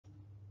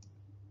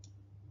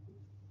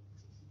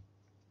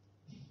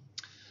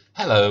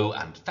Hello,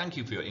 and thank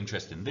you for your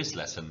interest in this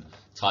lesson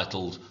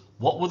titled,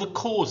 What were the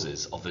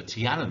causes of the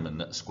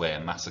Tiananmen Square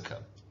massacre?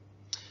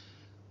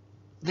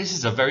 This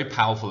is a very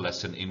powerful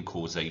lesson in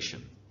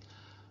causation.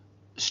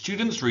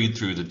 Students read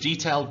through the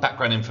detailed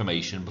background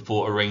information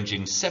before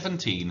arranging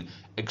 17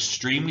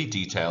 extremely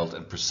detailed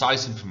and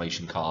precise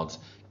information cards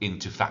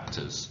into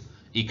factors: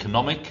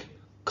 economic,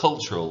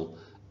 cultural,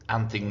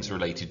 and things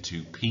related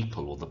to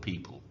people or the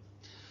people.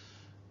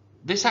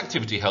 This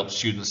activity helps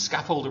students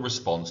scaffold a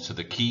response to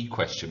the key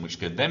question, which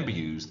can then be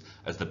used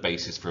as the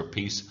basis for a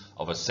piece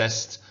of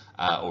assessed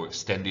or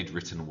extended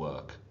written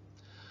work.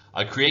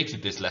 I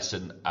created this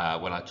lesson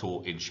when I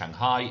taught in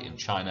Shanghai in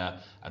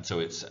China, and so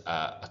it's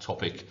a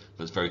topic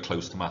that's very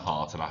close to my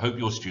heart, and I hope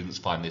your students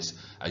find this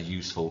as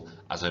useful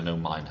as I know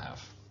mine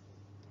have.